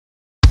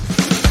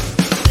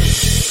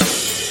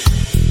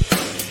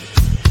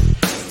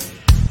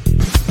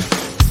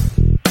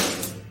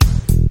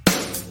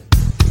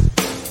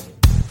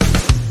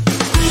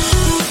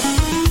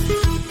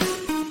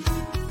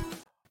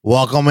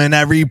Welcome in,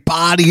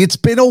 everybody. It's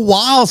been a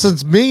while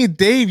since me and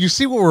Dave. You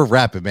see what we're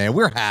repping, man.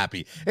 We're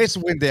happy. It's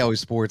Win Daily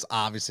Sports,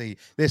 obviously.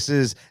 This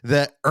is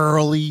the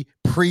early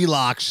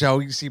pre-lock show.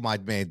 You see my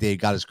man Dave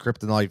got his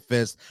kryptonite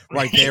fist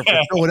right there for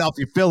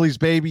Philadelphia Phillies,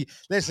 baby.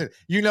 Listen,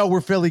 you know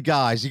we're Philly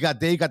guys. You got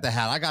Dave got the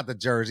hat. I got the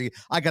jersey.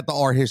 I got the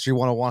Art History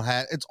 101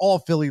 hat. It's all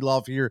Philly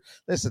love here.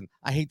 Listen,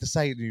 I hate to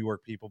say it, New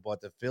York people,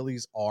 but the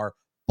Phillies are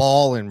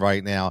balling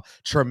right now.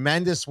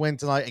 Tremendous win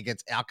tonight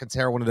against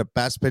Alcantara, one of the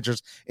best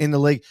pitchers in the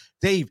league.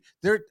 Dave,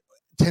 they're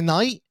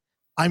tonight.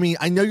 I mean,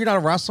 I know you're not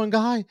a wrestling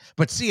guy,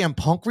 but CM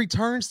Punk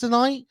returns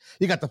tonight.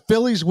 You got the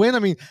Phillies win. I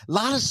mean, a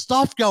lot of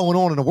stuff going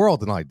on in the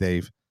world tonight,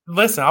 Dave.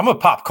 Listen, I'm a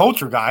pop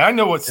culture guy. I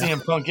know what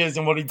CM Punk is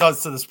and what he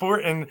does to the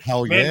sport. And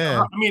hell man,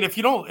 yeah. I mean, if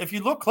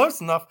you look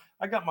close enough,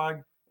 I got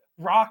my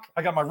Rock,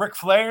 I got my Ric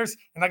Flairs,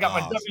 and I got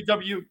my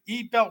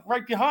WWE belt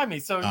right behind me.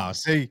 So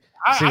see,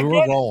 I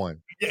we're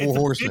rolling. Yeah, Four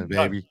horsemen,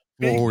 baby.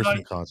 Four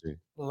horsemen country.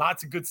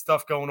 Lots of good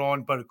stuff going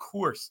on, but of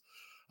course,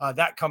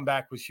 that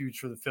comeback was huge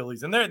for the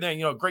Phillies. And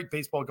they're great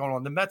baseball going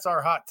on. The Mets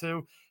are hot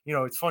too. You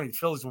know, it's funny. The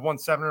Phillies have won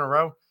 7 in a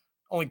row.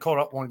 Only caught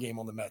up one game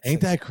on the Mets.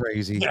 Ain't that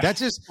crazy? Yeah.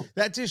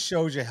 That just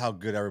shows you how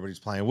good everybody's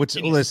playing.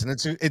 Listen,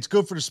 it's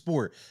good for the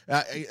sport.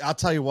 I'll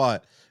tell you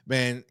what,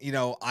 man. You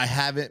know, I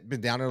haven't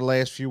been down there the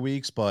last few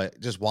weeks, but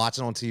just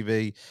watching on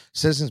TV,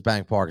 Citizens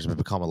Bank Park has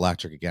become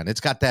electric again.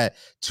 It's got that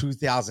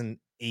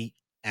 2008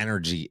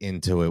 energy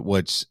into it,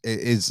 which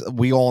is,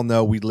 we all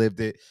know, we lived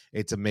it.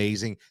 It's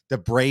amazing. The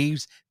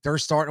Braves, they're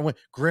starting to win.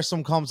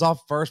 Grissom comes off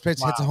first pitch,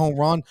 hits a home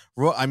run.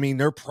 I mean,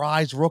 their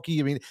prize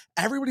rookie. I mean,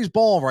 everybody's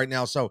balling right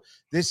now. So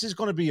this is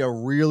going to be a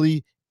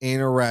really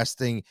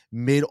interesting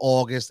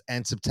mid-August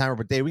and September.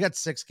 But Dave, we got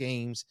 6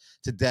 games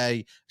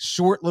today.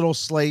 Short little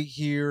slate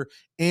here.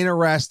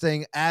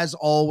 Interesting as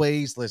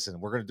always.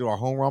 Listen, we're going to do our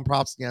home run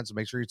props again, so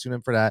make sure you tune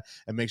in for that,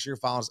 and make sure you're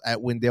following us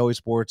at Win Daily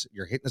Sports.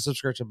 You're hitting the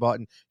subscription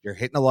button, you're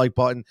hitting the like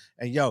button,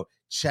 and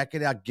check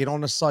it out. Get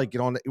on the site.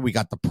 We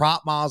got the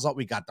prop miles up.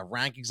 We got the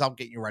rankings up,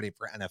 getting you ready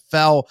for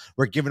NFL.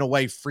 We're giving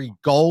away free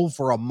gold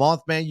for a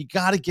month, man. You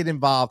got to get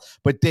involved.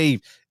 But Dave,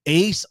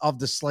 ace of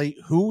the slate,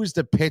 who is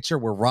the pitcher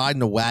we're riding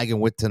the wagon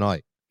with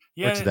tonight?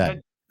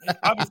 Yeah,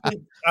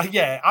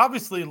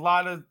 obviously a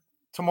lot of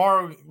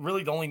tomorrow.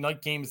 Really, the only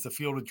night game is the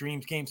Field of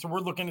Dreams game. So we're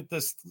looking at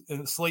this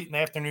in the slate in the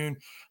afternoon.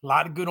 A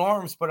lot of good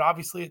arms, but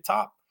obviously at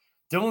top,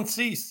 Dylan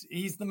Cease.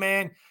 He's the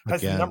man.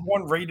 Has the number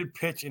 1 rated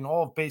pitch in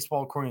all of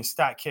baseball according to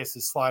Statcast.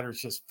 His slider is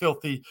just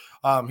filthy.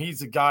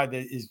 He's a guy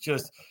that is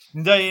just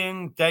day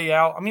in, day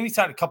out. I mean, he's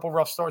had a couple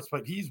rough starts,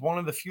 but he's one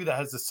of the few that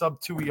has a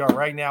sub-2 ERA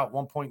right now at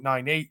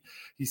 1.98.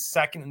 He's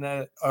second in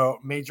the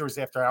majors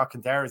after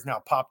Alcantara has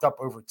now popped up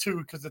over 2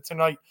 because of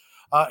tonight.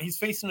 He's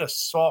facing a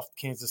soft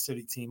Kansas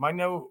City team. I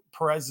know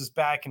Perez is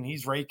back and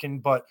he's raking,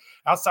 but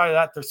outside of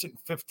that, they're sitting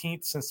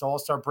 15th since the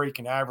All-Star break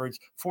in average,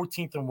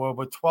 14th in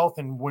WOBA, 12th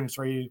in wins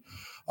rated,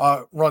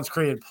 runs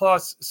created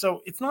plus.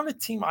 So it's not a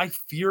team I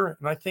fear,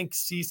 and I think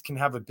Cease can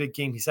have a big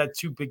game. He's had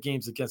 2 big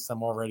games against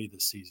them already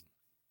this season.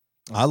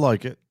 I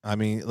like it. I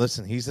mean,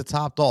 listen, he's the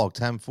top dog,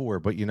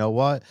 10-4. But you know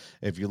what?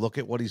 If you look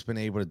at what he's been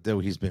able to do,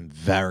 he's been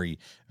very,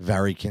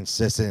 very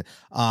consistent.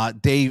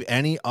 Dave,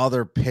 any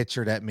other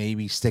pitcher that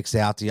maybe sticks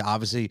out to you?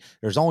 Obviously,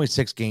 there's only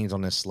 6 games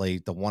on this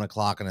slate, the 1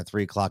 o'clock and the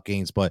 3 o'clock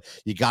games, but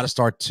you got to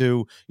start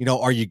 2.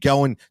 Are you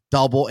going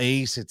double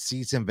ace at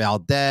Cecil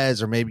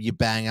Valdez, or maybe you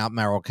bang out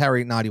Merrill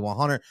Carey at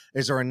 9,100?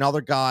 Is there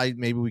another guy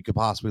maybe we could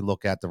possibly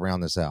look at to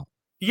round this out?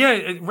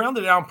 Yeah,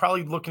 rounded out, I'm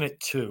probably looking at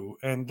 2,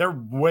 and they're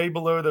way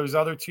below those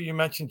other 2 you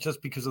mentioned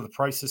just because of the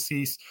price of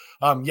Cease.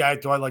 Do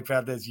I like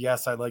Valdez?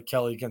 Yes, I like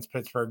Kelly against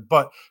Pittsburgh.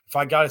 But if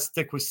I got to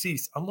stick with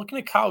Cease, I'm looking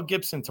at Kyle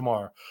Gibson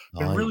tomorrow.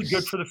 Been really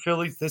good for the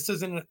Phillies. This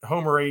isn't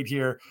homer aid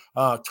here.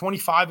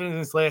 25 in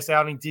his last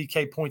outing,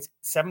 DK points,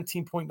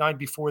 17.9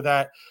 before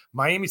that.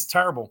 Miami's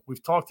terrible.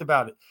 We've talked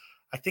about it.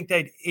 I think they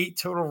had 8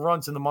 total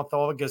runs in the month of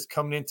August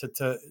coming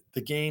into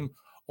the game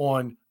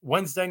on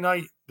Wednesday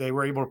night. They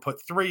were able to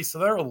put 3, so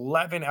they're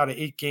 11 out of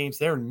 8 games.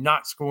 They're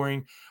not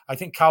scoring. I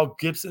think Kyle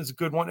Gibson's a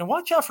good one. And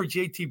watch out for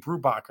JT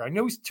Brubacher. I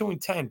know he's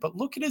 2-10, but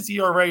look at his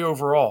ERA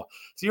overall.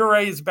 His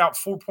ERA is about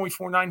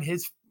 4.49.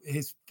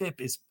 His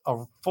FIP is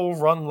a full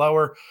run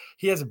lower.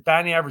 He has a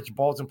batting average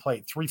balls in play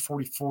at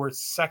 344,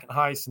 second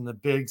highest in the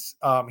bigs.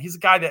 He's a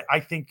guy that I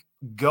think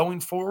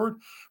going forward,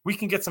 we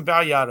can get some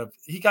value out of.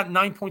 He got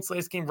 9 points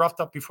last game, roughed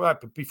up before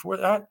that, but before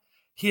that,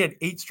 he had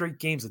 8 straight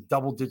games of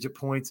double-digit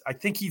points. I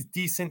think he's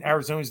decent.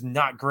 Arizona's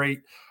not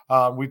great.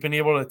 We've been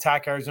able to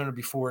attack Arizona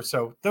before.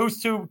 So those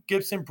 2,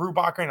 Gibson,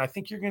 Brubacher, and I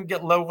think you're going to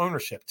get low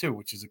ownership too,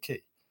 which is a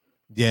key.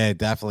 Yeah,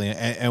 definitely.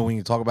 And when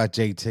you talk about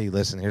JT,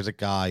 listen, here's a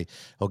guy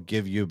who'll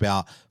give you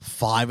about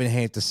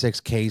 5.5 to 6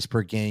 Ks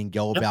per game,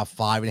 go about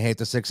 5.5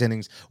 to 6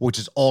 innings, which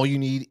is all you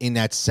need in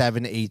that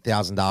 $7,000 to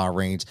 $8,000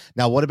 range.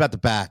 Now, what about the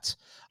bats?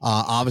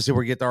 Obviously,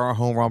 we're getting our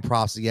home run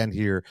props at the end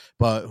here,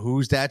 but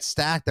who's that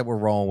stack that we're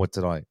rolling with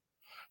tonight?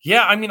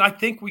 Yeah, I mean, I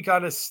think we got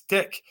to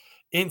stick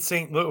in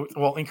St. Louis,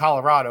 in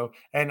Colorado.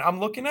 And I'm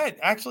looking at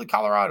actually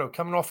Colorado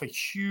coming off a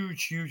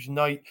huge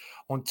night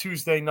on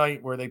Tuesday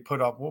night where they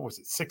put up,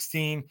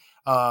 16.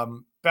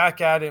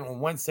 back at it on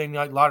Wednesday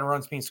night. A lot of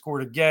runs being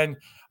scored again.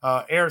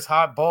 Air's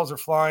hot, balls are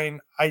flying.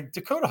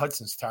 Dakota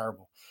Hudson's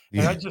terrible,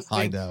 and I Yeah, just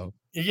I think, know.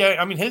 yeah,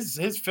 I mean his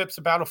FIP's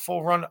about a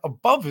full run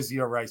above his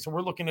ERA, so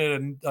we're looking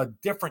at a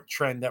different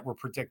trend that we're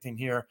predicting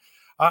here.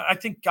 I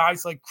think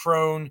guys like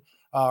Crone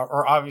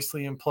are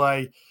obviously in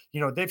play.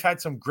 They've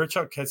had some.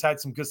 Grichuk has had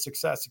some good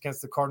success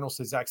against the Cardinals,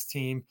 his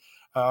ex-team.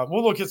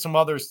 We'll look at some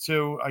others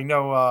too. I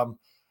know.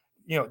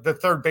 The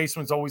third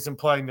baseman's always in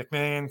play,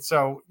 McMahon.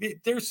 So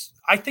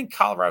I think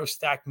Colorado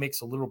stack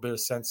makes a little bit of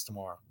sense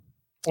tomorrow.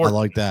 I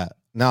like that.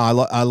 No,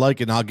 I like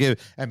it. And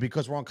and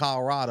because we're on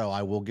Colorado,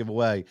 I will give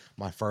away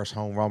my first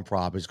home run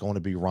prop is going to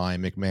be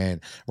Ryan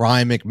McMahon.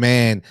 Ryan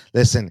McMahon,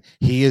 listen,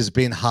 he has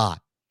been hot.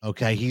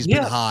 Okay. He's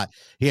been hot.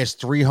 He has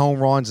 3 home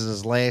runs in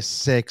his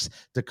last 6.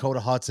 Dakota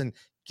Hudson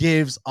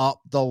gives up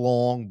the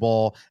long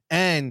ball,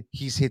 and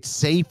he's hit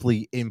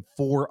safely in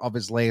 4 of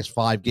his last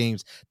 5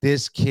 games.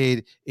 This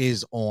kid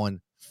is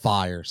on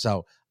fire.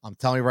 So I'm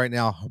telling you right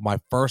now, my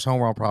first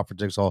home run prop for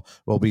Jigsaw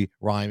will be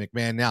Ryan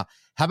McMahon. Now,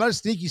 how about a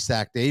sneaky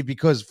stack, Dave?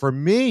 Because for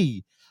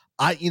me,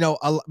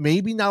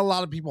 maybe not a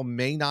lot of people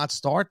may not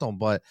start them,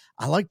 but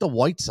I like the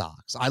White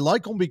Sox. I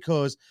like them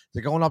because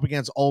they're going up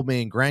against old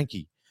man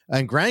Greinke.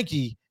 And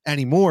Greinke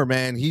anymore,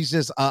 man, he's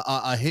just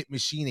a hit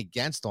machine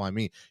against them. I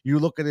mean, you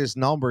look at his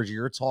numbers,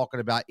 you're talking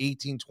about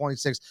 18,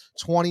 26,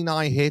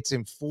 29 hits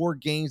in 4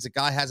 games. The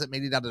guy hasn't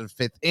made it out of the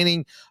 5th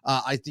inning.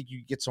 I think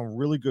you get some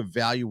really good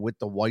value with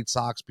the White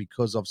Sox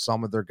because of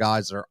some of their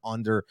guys that are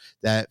under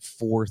that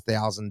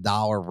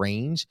 $4,000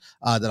 range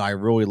that I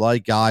really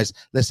like. Guys,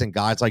 listen,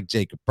 guys like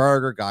Jacob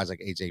Berger, guys like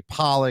AJ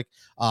Pollock,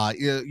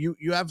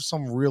 you have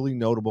some really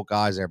notable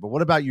guys there. But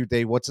what about you,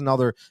 Dave? What's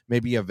another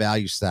maybe a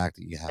value stack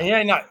that you have?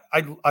 Yeah, no,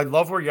 I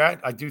love where you're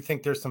at. I do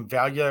think there's some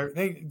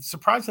value.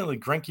 Surprisingly,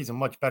 Greinke's a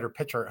much better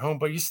pitcher at home,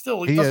 but he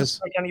doesn't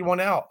strike anyone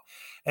out.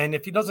 And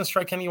if he doesn't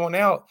strike anyone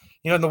out,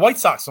 the White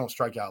Sox don't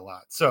strike out a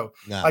lot. So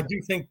no. I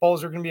do think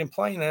balls are going to be in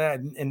play,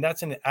 and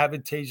that's an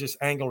advantageous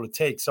angle to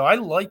take. So I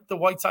like the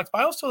White Sox,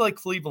 but I also like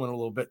Cleveland a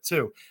little bit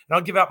too. And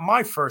I'll give out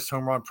my first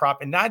home run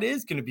prop, and that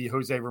is going to be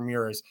Jose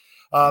Ramirez.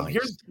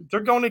 Nice.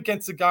 They're going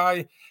against a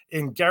guy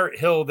in Garrett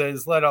Hill that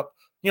has led up.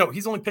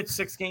 He's only pitched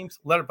 6 games,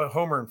 led up a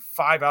homer in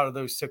 5 out of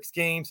those 6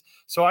 games.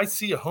 So I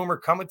see a homer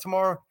coming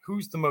tomorrow.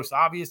 Who's the most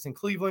obvious in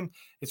Cleveland?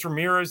 It's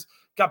Ramirez.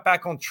 Got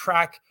back on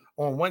track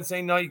on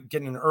Wednesday night,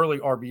 getting an early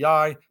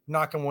RBI,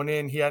 knocking one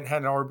in. He hadn't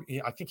had an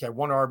RBI. I think he had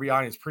 1 RBI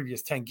in his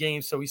previous 10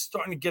 games. So he's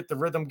starting to get the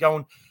rhythm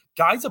going.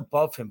 Guys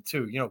above him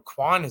too.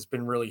 Kwan has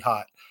been really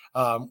hot.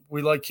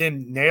 We like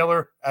him.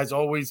 Naylor, as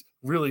always,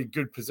 really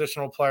good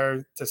positional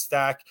player to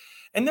stack.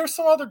 And there's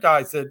some other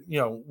guys that,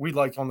 we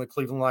like on the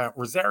Cleveland line.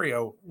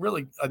 Rosario,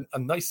 really a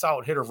nice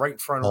solid hitter right in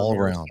front of all him.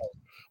 Around.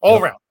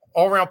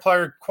 All around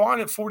player.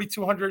 Quan at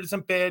 4,200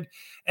 isn't bad.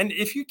 And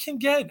if you can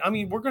get,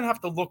 we're going to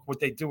have to look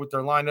what they do with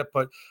their lineup,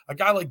 but a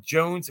guy like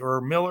Jones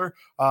or Miller,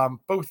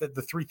 both at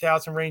the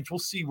 3,000 range, we'll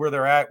see where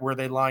they're at, where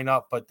they line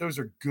up. But those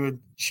are good,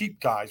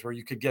 cheap guys where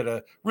you could get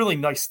a really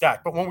nice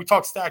stack. But when we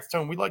talk stacks,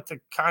 Tone, we like to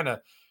kind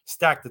of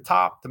stack the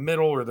top, the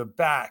middle, or the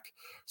back.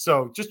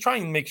 So just try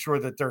and make sure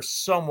that they're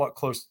somewhat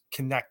close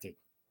connected.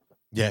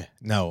 Yeah,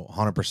 no,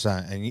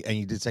 100%. And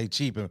you did say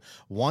cheap. And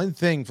one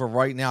thing for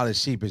right now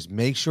that's cheap is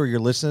make sure you're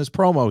listening to this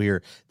promo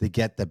here to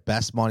get the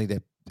best money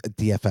that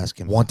DFS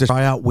can. Want to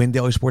try out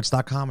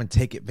WinDailySports.com and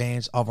take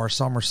advantage of our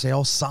summer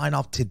sale? Sign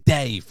up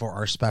today for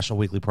our special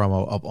weekly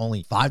promo of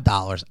only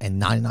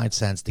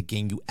 $5.99 to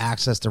gain you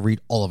access to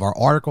read all of our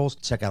articles,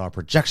 check out our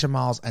projection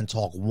models, and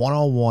talk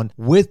one-on-one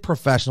with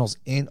professionals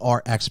in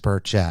our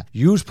expert chat.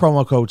 Use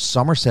promo code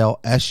SUMMERSALE,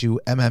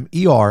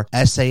 SUMMERSALE,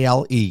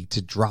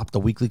 to drop the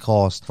weekly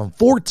cost from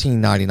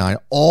 $14.99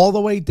 all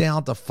the way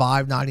down to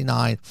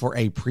 $5.99 for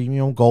a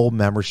premium gold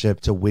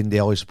membership to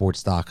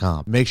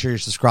WinDailySports.com. Make sure you're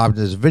subscribed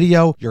to this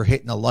video, you're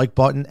hitting the like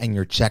button, and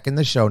you're checking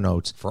the show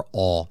notes for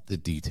all the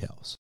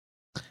details.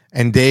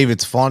 And Dave,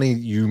 it's funny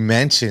you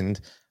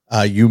mentioned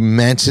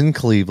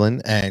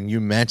Cleveland and you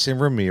mentioned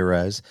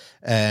Ramirez.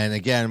 And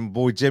again,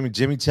 boy,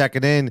 Jimmy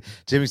checking in.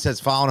 Jimmy says,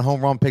 following a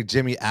home run pick.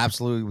 Jimmy,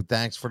 absolutely.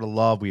 Thanks for the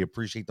love. We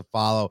appreciate the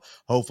follow.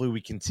 Hopefully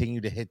we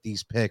continue to hit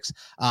these picks.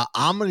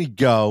 I'm going to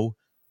go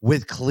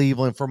with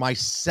Cleveland for my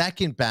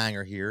second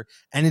banger here,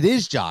 and it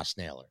is Josh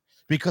Naylor.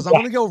 Because I'm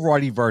going to go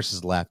righty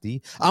versus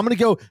lefty. I'm going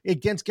to go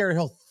against Garrett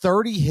Hill,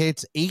 30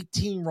 hits,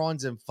 18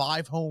 runs, and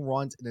 5 home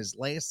runs in his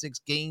last 6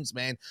 games,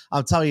 man.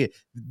 I'm telling you,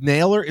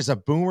 Naylor is a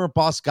boomer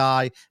bust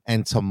guy,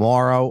 and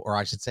tomorrow, or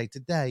I should say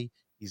today,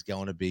 he's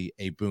going to be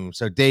a boom.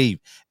 So, Dave,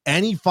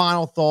 any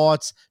final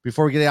thoughts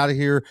before we get out of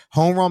here?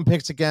 Home run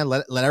picks again.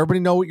 Let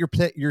everybody know what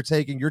you're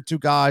taking. Your 2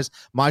 guys,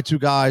 my 2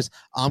 guys.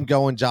 I'm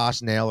going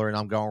Josh Naylor, and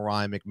I'm going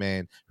Ryan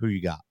McMahon. Who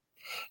you got?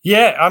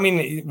 Yeah,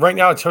 right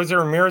now it's Jose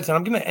Ramirez, and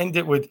I'm going to end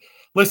it with,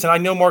 listen, I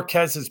know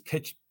Marquez has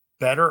pitched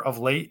better of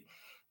late,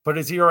 but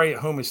his ERA at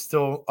home is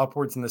still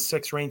upwards in the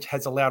 6 range,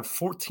 has allowed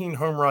 14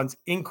 home runs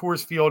in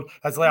Coors Field,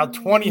 has allowed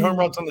 20 home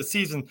runs on the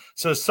season.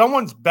 So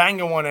someone's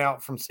banging one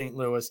out from St.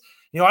 Louis.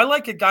 I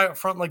like a guy up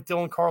front like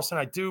Dylan Carlson,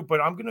 I do, but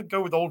I'm going to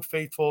go with Old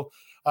Faithful,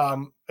 a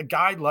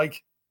guy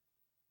like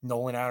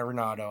Nolan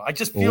Arenado. I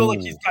just feel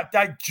like he's got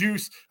that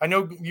juice. I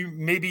know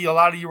maybe a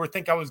lot of you were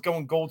think I was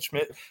going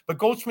Goldschmidt, but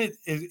Goldschmidt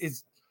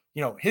is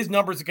his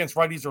numbers against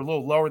righties are a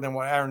little lower than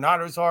what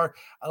Arenado's are.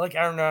 I like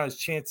Arenado's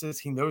chances.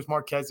 He knows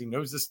Marquez. He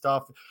knows this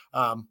stuff.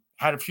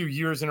 Had a few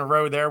years in a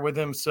row there with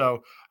him.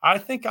 So I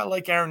think I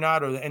like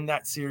Arenado in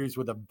that series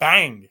with a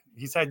bang.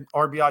 He's had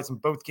RBIs in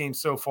both games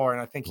so far,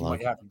 and I think he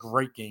might have a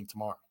great game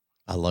tomorrow.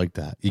 I like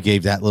that. You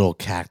gave that little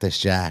Cactus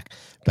Jack,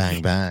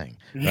 bang, bang,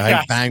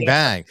 right? Bang,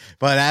 bang.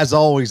 But as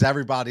always,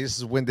 everybody, this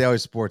is Win Daily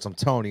Sports. I'm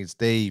Tony. It's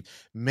Dave.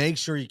 Make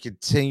sure you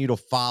continue to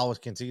follow us,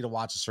 continue to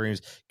watch the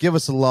streams. Give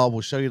us a love.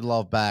 We'll show you the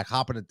love back.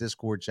 Hop in the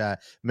Discord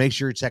chat. Make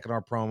sure you're checking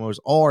our promos,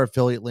 all our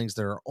affiliate links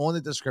that are on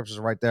the descriptions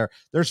right there.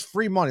 There's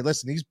free money.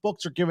 Listen, these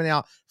books are giving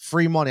out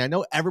free money. I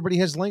know everybody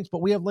has links,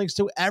 but we have links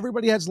too.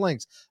 Everybody has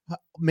links.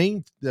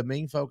 The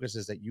main focus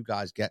is that you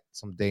guys get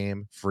some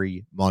damn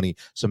free money.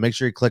 So make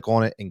sure you click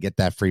on it and get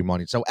that free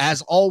money. So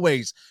as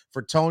always,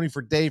 for Tony,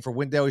 for Dave, for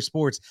Win Daily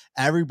Sports,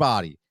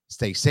 everybody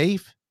stay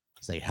safe,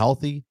 stay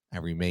healthy,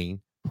 and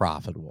remain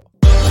profitable.